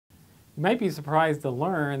You might be surprised to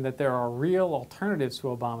learn that there are real alternatives to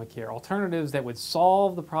Obamacare, alternatives that would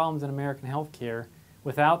solve the problems in American healthcare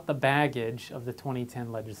without the baggage of the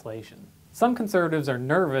 2010 legislation. Some conservatives are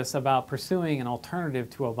nervous about pursuing an alternative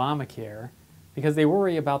to Obamacare because they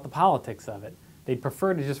worry about the politics of it. They'd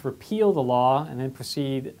prefer to just repeal the law and then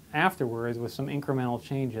proceed afterwards with some incremental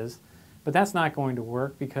changes. But that's not going to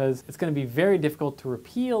work because it's going to be very difficult to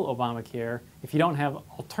repeal Obamacare if you don't have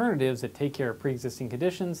alternatives that take care of pre-existing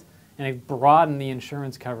conditions and broaden the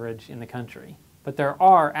insurance coverage in the country. But there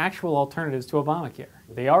are actual alternatives to Obamacare.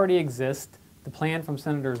 They already exist. The plan from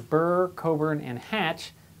Senators Burr, Coburn, and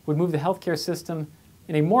Hatch would move the healthcare system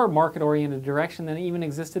in a more market-oriented direction than even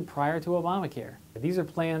existed prior to Obamacare. These are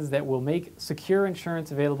plans that will make secure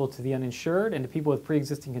insurance available to the uninsured and to people with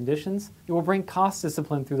pre-existing conditions. It will bring cost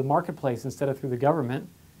discipline through the marketplace instead of through the government,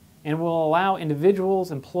 and will allow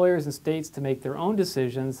individuals, employers, and states to make their own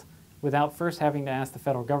decisions without first having to ask the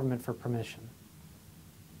federal government for permission.